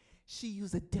warmer, she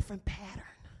used a different pattern.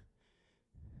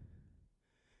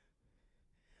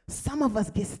 Some of us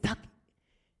get stuck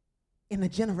in the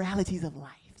generalities of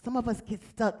life. Some of us get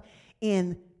stuck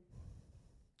in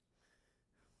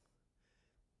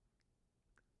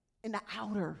the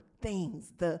outer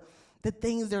things, the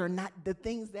things that are not, the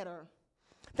things that are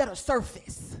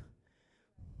surface.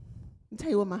 Let me tell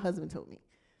you what my husband told me.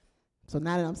 So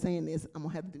now that I'm saying this, I'm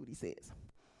going to have to do what he says.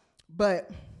 But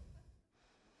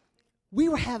we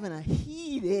were having a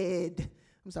heated,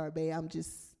 I'm sorry, babe,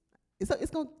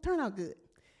 it's going to turn out good.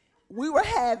 We were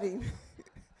having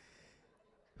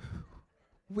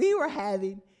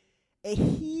a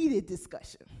heated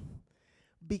discussion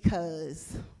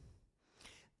because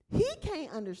he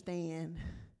can't understand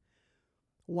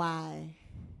why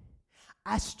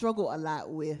I struggle a lot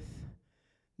with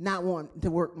not wanting to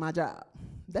work my job.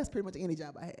 That's pretty much any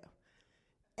job I have.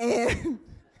 And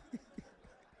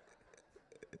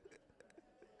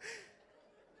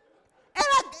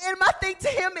and my thing to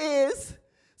him is,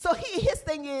 so his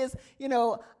thing is, I'm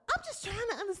just trying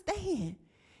to understand.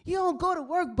 You don't go to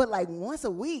work but like once a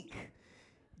week.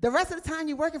 The rest of the time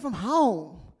you're working from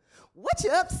home. What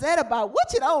you upset about?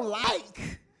 What you don't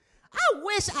like? I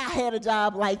wish I had a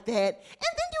job like that. And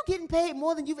then you're getting paid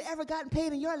more than you've ever gotten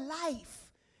paid in your life.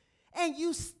 And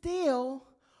you still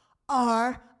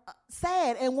are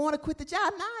sad and want to quit the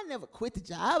job. No, I never quit the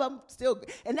job. I'm still,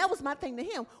 and that was my thing to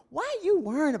him. Why are you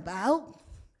worrying about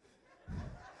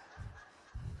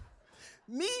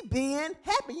me being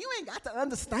happy? You ain't got to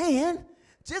understand.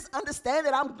 Just understand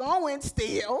that I'm going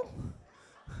still.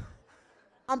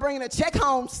 I'm bringing a check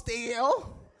home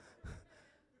still.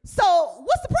 So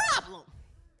what's the problem?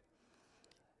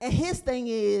 And his thing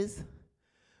is,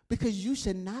 because you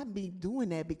should not be doing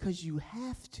that because you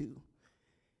have to.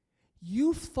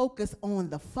 You focus on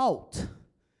the fault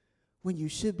when you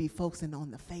should be focusing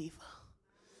on the favor.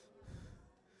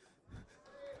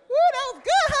 Woo, that was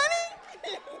good,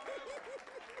 honey.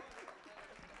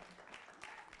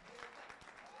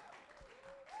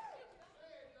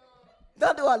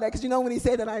 Don't do all that, because when he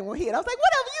said that, I didn't want to hear it. I was like,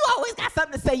 whatever, you always got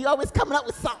something to say. You always coming up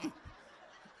with something.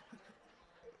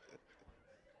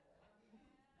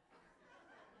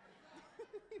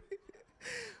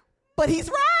 But he's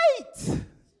right.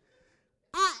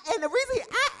 And the reason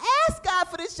I asked God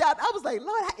for this job, I was like,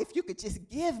 Lord, if you could just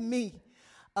give me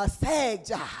a SAG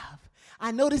job.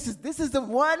 I know this is the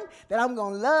one that I'm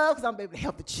going to love because I'm going to be able to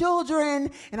help the children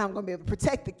and I'm going to be able to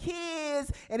protect the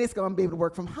kids and it's going to be able to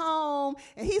work from home.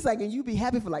 And he's like, and you be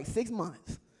happy for like 6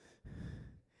 months.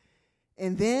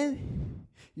 And then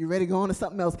you're ready to go on to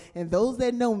something else. And those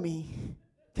that know me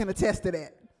can attest to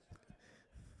that.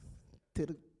 To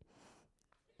the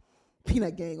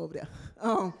peanut gang over there.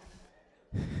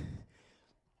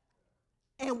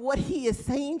 And what he is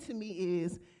saying to me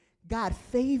is, God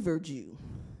favored you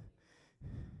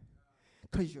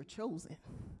because you're chosen.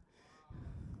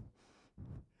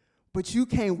 But you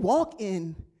can't walk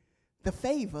in the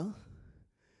favor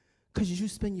because you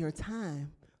spend your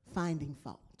time finding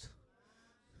fault.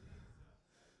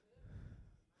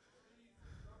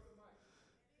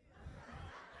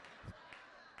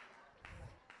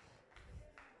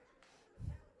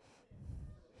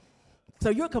 So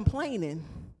you're complaining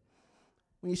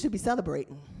when you should be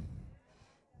celebrating.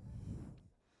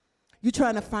 You're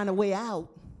trying to find a way out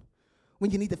when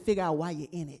you need to figure out why you're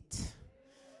in it.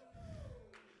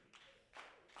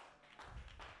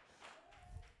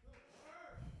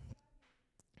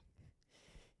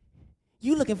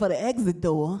 You looking for the exit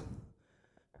door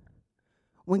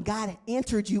when God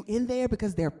entered you in there,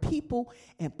 because there are people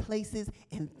and places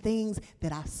and things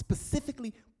that I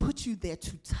specifically put you there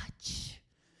to touch.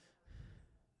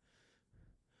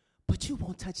 But you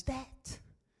won't touch that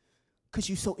because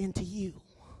you're so into you.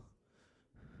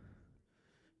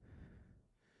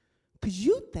 Because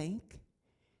you think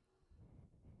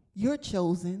you're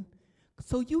chosen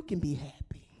so you can be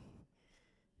happy.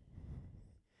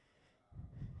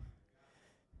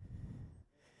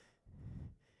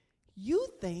 You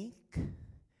think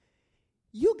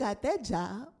you got that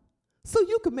job so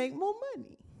you can make more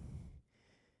money.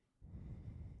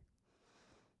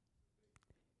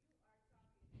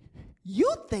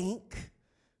 You think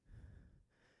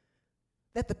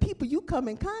that the people you come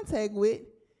in contact with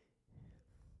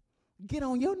get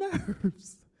on your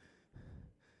nerves.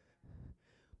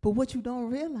 But what you don't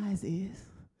realize is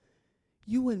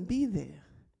you wouldn't be there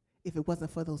if it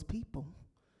wasn't for those people.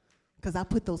 Because I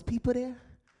put those people there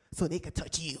so they could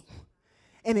touch you.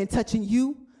 And in touching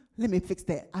you, let me fix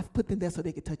that. I've put them there so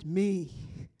they could touch me.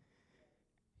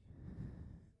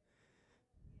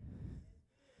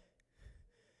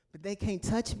 But they can't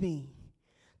touch me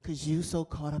because you so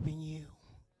caught up in you.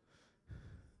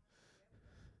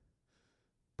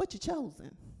 But you're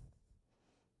chosen.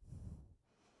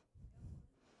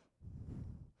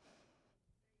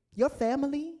 Your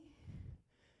family,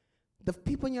 the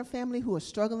people in your family who are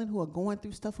struggling, who are going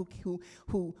through stuff,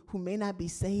 who may not be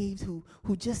saved, who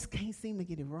just can't seem to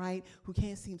get it right, who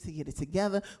can't seem to get it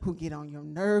together, who get on your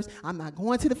nerves. I'm not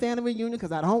going to the family reunion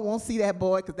because I don't want to see that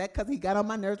boy because he got on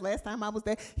my nerves. Last time I was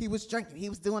there, he was drinking, he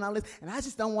was doing all this, and I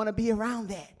just don't want to be around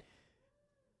that.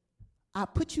 I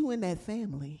put you in that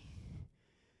family,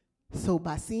 so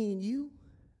by seeing you,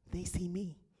 they see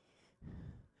me.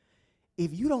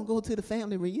 If you don't go to the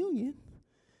family reunion,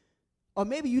 or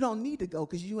maybe you don't need to go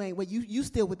because you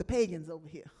still with the pagans over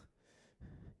here.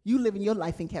 You living your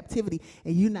life in captivity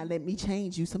and you're not letting me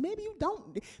change you. So maybe you don't.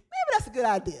 Maybe that's a good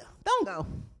idea. Don't go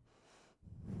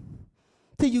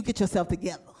till you get yourself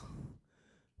together.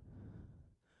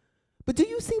 But do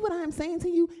you see what I'm saying to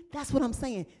you? That's what I'm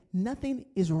saying. Nothing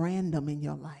is random in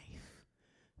your life.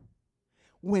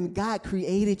 When God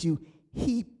created you,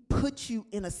 he put you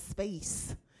in a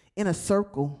space, in a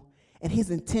circle, and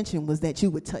his intention was that you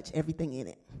would touch everything in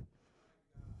it.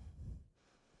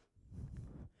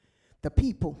 The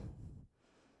people,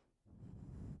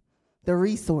 the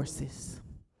resources,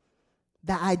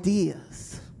 the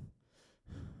ideas,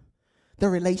 the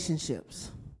relationships,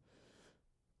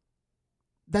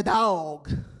 the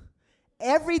dog,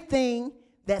 everything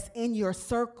that's in your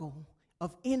circle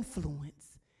of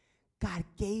influence, God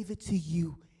gave it to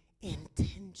you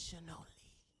intentionally.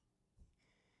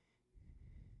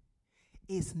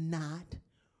 Is not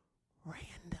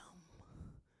random.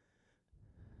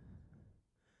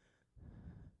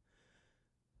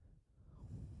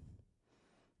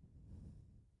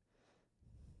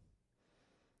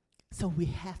 So we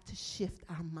have to shift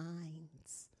our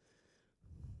minds.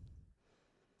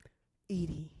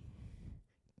 Edie,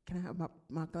 can I have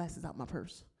my glasses out my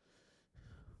purse?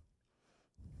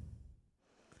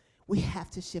 We have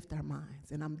to shift our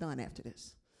minds, and I'm done after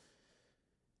this.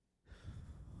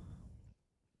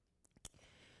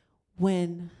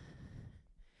 And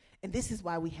this is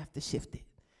why we have to shift it.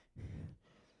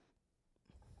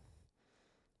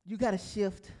 You got to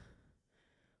shift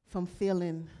from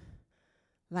feeling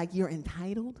like you're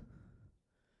entitled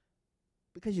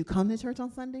because you come to church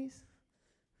on Sundays,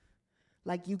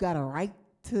 like you got a right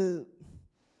to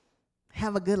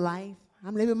have a good life.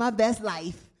 I'm living my best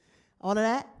life, all of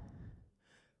that.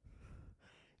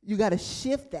 You got to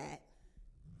shift that.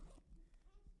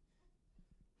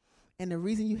 And the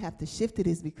reason you have to shift it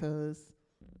is because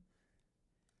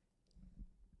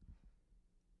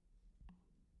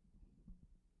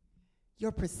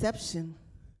your perception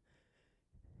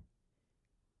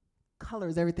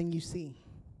colors everything you see.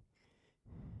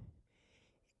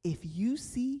 If you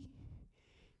see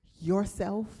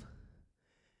yourself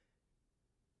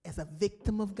as a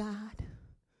victim of God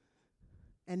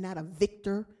and not a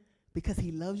victor because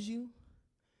he loves you,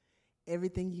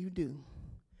 everything you do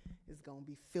is going to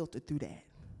be filtered through that.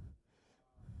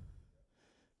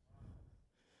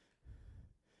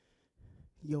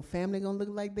 Your family gonna look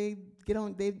like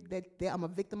I'm a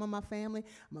victim of my family.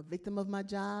 I'm a victim of my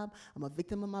job. I'm a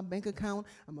victim of my bank account.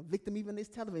 I'm a victim even of this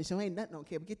television show. Ain't nothing on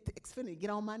care. But Xfinity,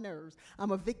 get on my nerves. I'm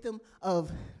a victim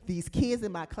of these kids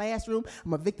in my classroom.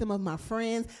 I'm a victim of my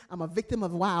friends. I'm a victim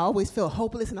of why I always feel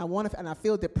hopeless and I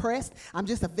feel depressed. I'm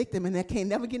just a victim and I can't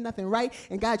never get nothing right.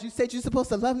 And God, you said you're supposed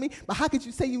to love me, but how could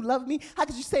you say you love me? How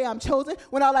could you say I'm chosen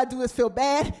when all I do is feel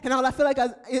bad and all I feel like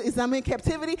is I'm in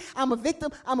captivity? I'm a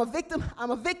victim. I'm a victim.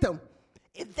 I'm a victim.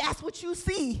 If that's what you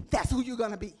see, that's who you're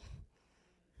going to be.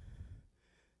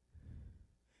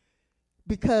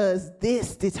 Because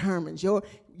this determines your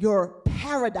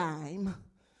paradigm.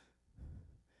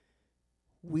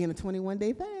 We in a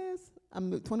 21-day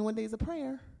fast. 21 days of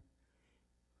prayer.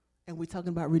 And we're talking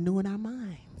about renewing our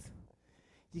minds.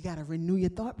 You got to renew your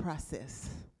thought process.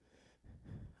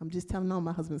 I'm just telling all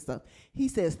my husband stuff. He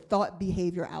says thought,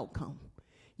 behavior, outcome.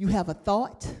 You have a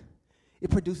thought. It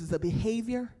produces a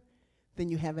behavior, then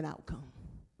you have an outcome.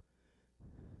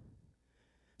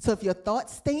 So if your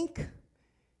thoughts stink,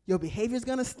 your behavior is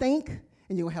going to stink,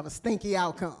 and you're going to have a stinky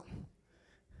outcome.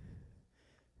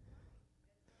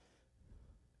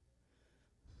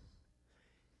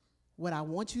 What I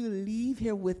want you to leave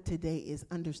here with today is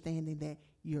understanding that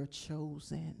you're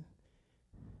chosen.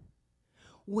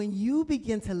 When you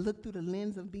begin to look through the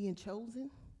lens of being chosen,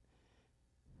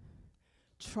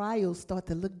 trials start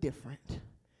to look different.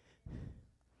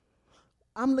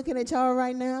 I'm looking at y'all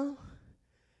right now,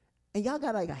 and y'all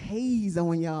got like a haze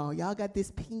on y'all. Y'all got this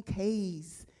pink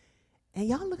haze, and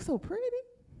y'all look so pretty.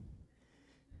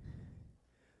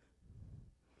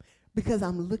 Because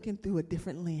I'm looking through a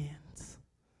different lens.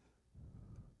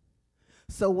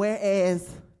 So whereas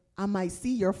I might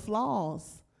see your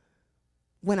flaws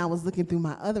when I was looking through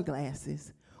my other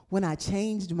glasses, when I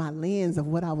changed my lens of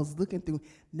what I was looking through,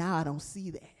 now I don't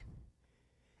see that.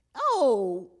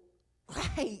 Oh,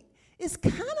 right. It's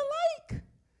kind of like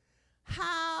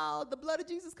how the blood of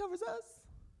Jesus covers us.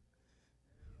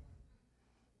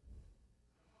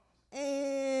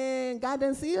 And God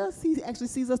doesn't see us. He actually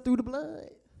sees us through the blood.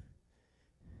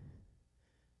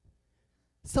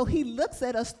 So he looks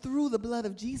at us through the blood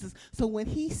of Jesus. So when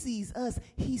he sees us,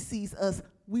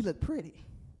 we look pretty.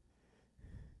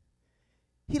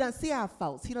 He doesn't see our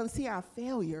faults. He doesn't see our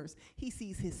failures. He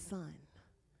sees his son.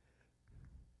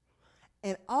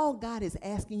 And all God is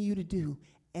asking you to do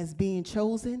as being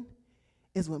chosen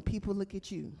is when people look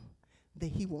at you, that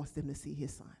he wants them to see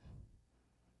his son.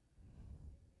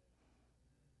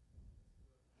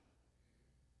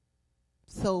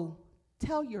 So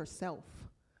tell yourself,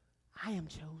 I am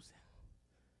chosen.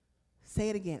 Say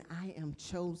it again. I am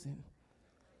chosen.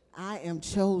 I am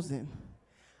chosen.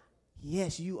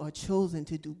 Yes, you are chosen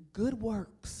to do good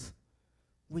works,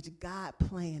 which God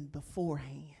planned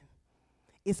beforehand.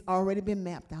 It's already been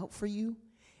mapped out for you.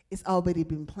 It's already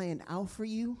been planned out for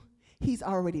you. He's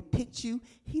already picked you.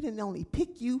 He didn't only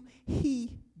pick you,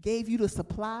 he gave you the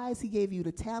supplies, he gave you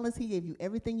the talents, he gave you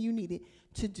everything you needed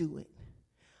to do it.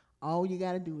 All you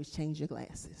got to do is change your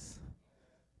glasses.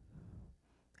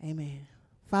 Amen.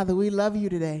 Father, we love you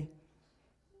today.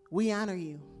 We honor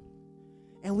you.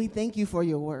 And we thank you for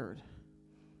your word.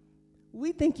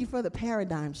 We thank you for the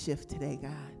paradigm shift today,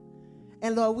 God.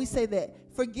 And Lord, we say that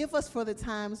forgive us for the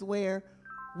times where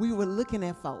we were looking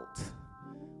at fault.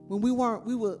 When we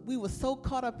were so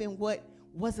caught up in what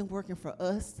wasn't working for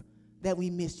us that we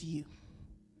missed you.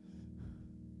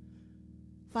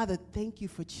 Father, thank you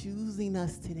for choosing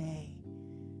us today.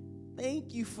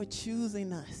 Thank you for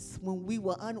choosing us when we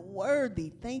were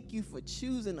unworthy. Thank you for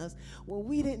choosing us when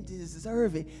we didn't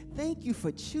deserve it. Thank you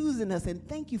for choosing us, and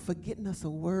thank you for getting us a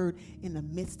word in the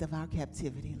midst of our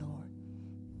captivity, Lord.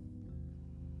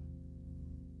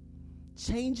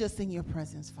 Change us in your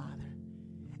presence, Father.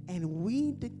 And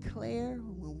we declare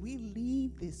when we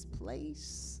leave this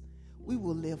place, we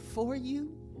will live for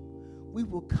you, we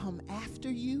will come after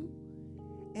you,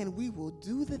 and we will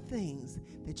do the things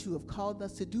that you have called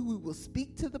us to do. We will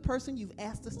speak to the person you've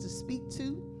asked us to speak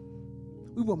to.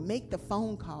 We will make the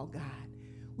phone call, God.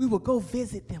 We will go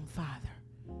visit them, Father.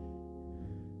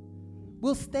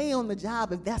 We'll stay on the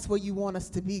job if that's where you want us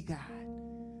to be, God.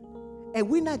 And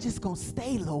we're not just going to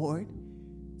stay, Lord.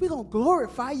 We're going to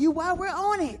glorify you while we're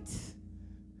on it.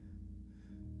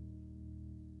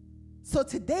 So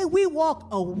today we walk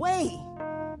away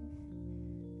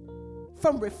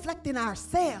from reflecting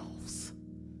ourselves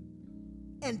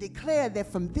and declare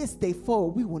that from this day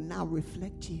forward, we will now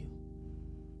reflect you.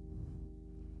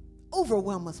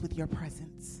 Overwhelm us with your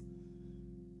presence.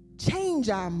 Change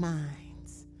our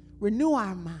minds. Renew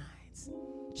our minds.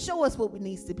 Show us what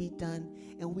needs to be done.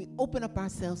 And we open up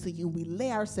ourselves to you. We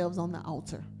lay ourselves on the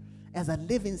altar as a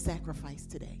living sacrifice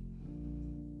today.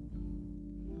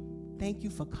 Thank you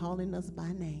for calling us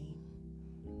by name.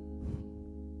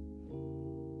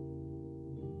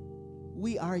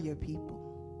 We are your people,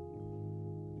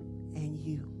 and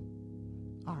you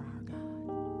are our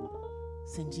God.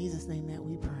 It's in Jesus' name that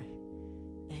we pray.